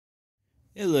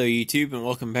Hello YouTube and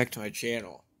welcome back to my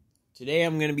channel. Today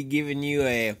I'm going to be giving you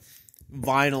a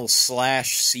vinyl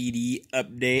slash CD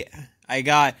update.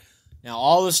 Now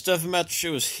all the stuff I'm about to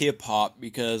show is hip hop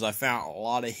because I found a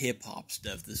lot of hip hop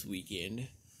stuff this weekend.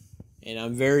 And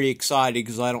I'm very excited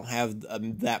because I don't have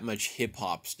that much hip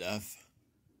hop stuff.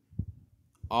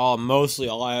 Mostly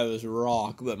all I have is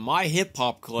rock, but my hip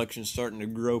hop collection's starting to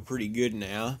grow pretty good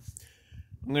now.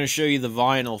 I'm going to show you the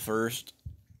vinyl first.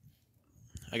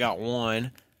 I got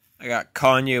one. I got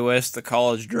Kanye West, The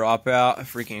College Dropout, a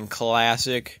freaking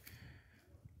classic.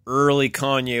 Early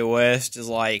Kanye West is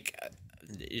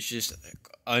it's just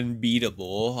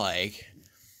unbeatable.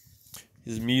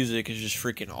 His music is just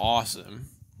freaking awesome.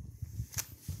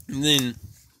 And then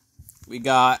we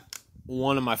got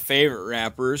one of my favorite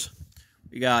rappers.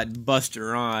 We got Busta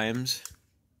Rhymes.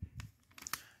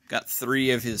 Got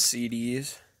 3 of his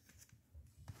CDs.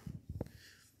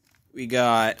 We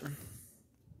got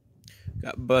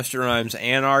Busta Rhymes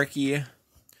Anarchy.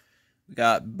 We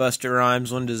got Busta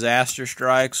Rhymes When Disaster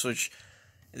Strikes, which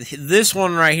this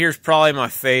one right here is probably my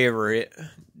favorite.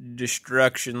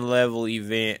 Destruction Level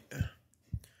Event.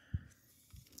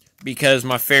 Because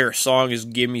my favorite song is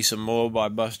Give Me Some More by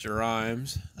Busta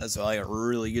Rhymes. That's a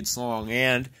really good song.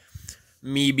 And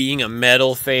me being a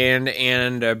metal fan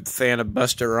and a fan of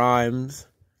Busta Rhymes,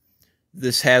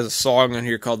 this has a song on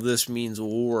here called This Means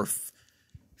War,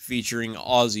 featuring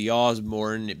Ozzy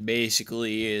Osbourne. It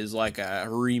basically is like a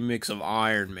remix of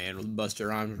Iron Man with Busta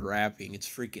Rhymes rapping. It's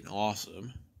freaking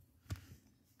awesome.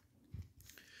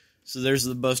 So there's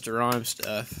the Busta Rhymes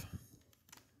stuff.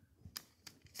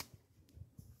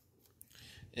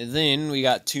 And then we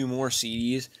got 2 more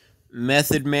CDs.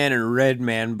 Method Man and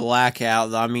Redman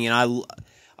Blackout. I mean,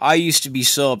 I used to be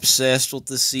so obsessed with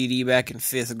this CD back in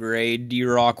 5th grade.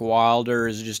 D-Rock Wilder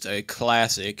is just a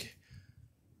classic.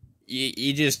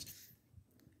 You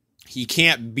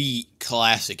can't beat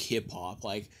classic hip-hop.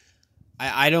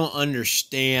 I don't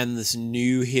understand this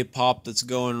new hip-hop that's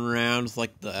going around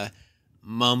with, the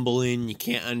mumbling. You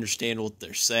can't understand what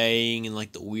they're saying and,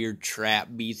 the weird trap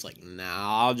beats.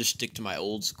 Nah, I'll just stick to my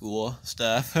old school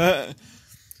stuff. And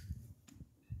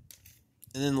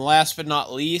then last but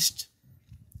not least,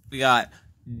 we got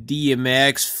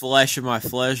DMX, Flesh of My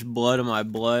Flesh, Blood of My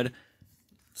Blood.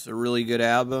 It's a really good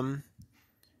album.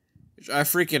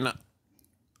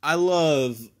 I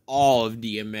love all of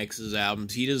DMX's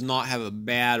albums. He does not have a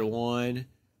bad one.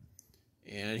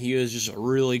 And he was just a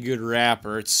really good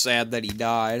rapper. It's sad that he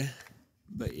died.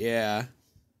 But yeah.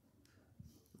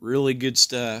 Really good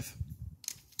stuff.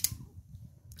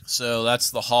 So that's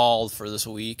the haul for this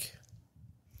week.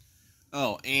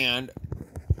 Oh, and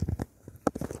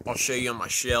I'll show you on my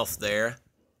shelf there.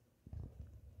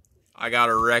 I got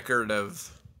a record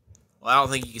of... Well, I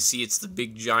don't think you can see it's the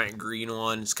big giant green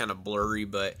one. It's kind of blurry,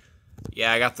 but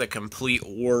yeah, I got the complete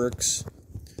works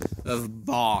of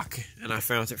Bach, and I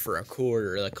found it for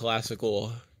 $0.25. The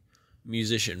classical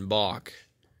musician Bach.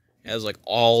 It has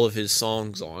all of his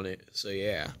songs on it. So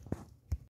yeah.